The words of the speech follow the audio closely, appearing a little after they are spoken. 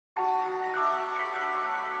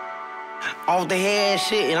off the head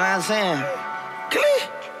shit, you know what I'm saying?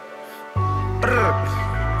 Click.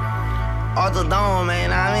 Off the dome, man, you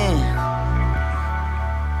know what I mean?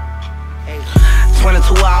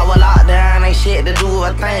 22-hour lockdown, ain't shit to do,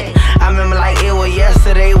 I think. I remember like it was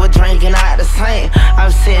yesterday, we're drinking out the sink.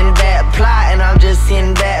 I'm sitting back plotting, I'm just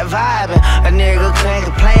sitting back vibing. A nigga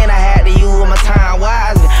couldn't complain, I had to use my time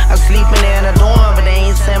wisely. I'm sleeping in a dorm, but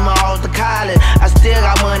they ain't send me off to college. I still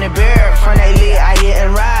got money buried from they lit, I hit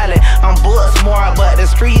and Riley. I'm book smart, but the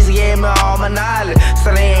streets gave me all my knowledge.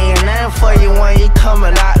 So they ain't nothing for you when you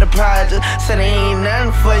coming out the project. So they ain't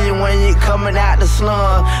nothing for you when you coming out the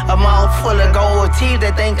slum. A mouth full of gold teeth,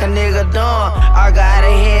 they think a nigga dumb. I got a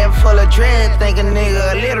head full of dread, think a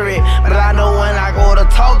nigga illiterate. But I know when I go to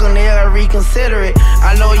talk, a nigga reconsider it.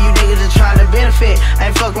 I know you niggas are trying to benefit. I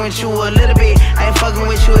ain't fucking with you a little bit, I ain't fucking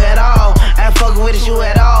with you at all. I ain't fucking with you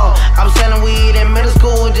at all. I'm selling weed in middle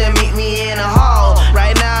school, just meet me in the hall.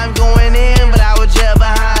 Right now I'm going in, but I was just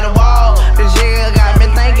behind the wall. The jigger got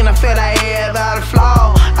me thinking, I feel like everybody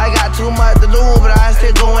flaw. I got too much to lose, but I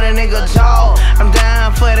still go in a nigga jaw. I'm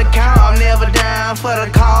down for the count, I'm never down for the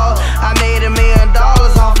call. I made $1 million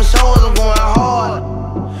off the shows, I'm going hard.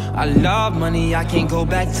 I love money, I can't go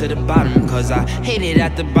back to the bottom, cause I hate it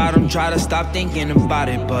at the bottom, try to stop thinking about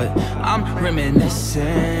it. But I'm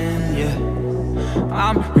reminiscing, yeah,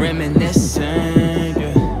 I'm reminiscing,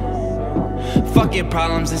 yeah. Fuck your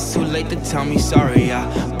problems, it's too late to tell me sorry.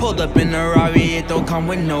 I pulled up in a Rari, it don't come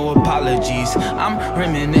with no apologies. I'm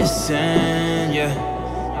reminiscing, yeah,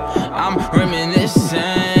 I'm reminiscing.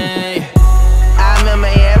 I remember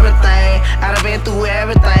everything, I done been through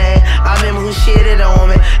everything. I remember who shitted on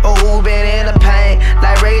me, or who been in the pain.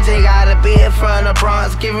 Like Ray J got a bed from the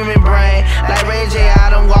Bronx, giving me brain. Like Ray J, I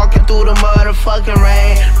done walking through the motherfucking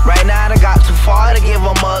rain. Right now I done got too far to give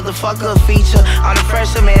a motherfucker feature. I'm a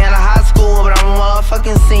freshman in high school, but I'm a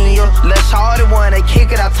motherfucking senior. Lil' shorty wanna kick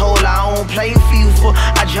it, I told her I don't play FIFA.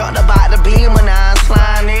 I jumped about the beam and now I'm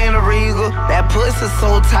sliding in the Regal. That pussy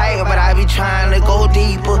so tight, but I be trying to go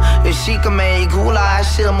deeper. If she can make gula, I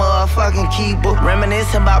should motherfucking keep her.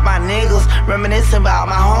 Reminiscing about my niggas, reminiscing about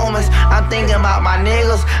my homies. I'm thinking about my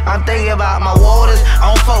niggas, I'm thinking about my waters. I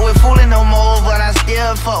don't fuck with fooling no more, but I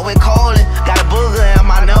still fuck with Colin. Got a booger in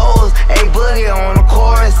my nose, a boogie on the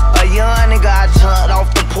chorus. A young nigga I jumped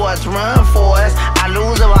off the porch, run for us. I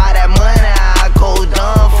lose all that money, I go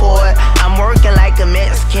dumb for it. I'm working like a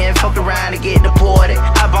Mexican, fuck around to get deported.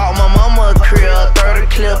 I bought my mama a crib, 30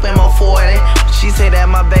 clip in my 40. She said that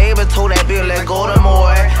my baby told that bill, let go to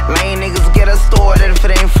more. Lame niggas get a store, that if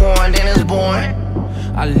it ain't foreign, then it's boring.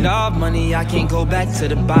 I love money, I can't go back to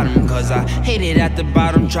the bottom, cause I hate it at the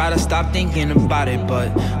bottom, try to stop thinking about it.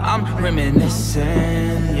 But I'm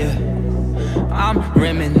reminiscing, yeah, I'm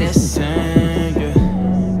reminiscing, yeah.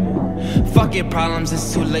 Fuck your problems,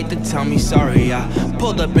 it's too late to tell me sorry. I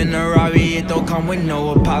pulled up in a Rari, it don't come with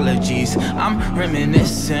no apologies. I'm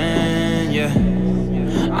reminiscing, yeah,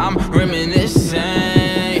 I'm reminiscing.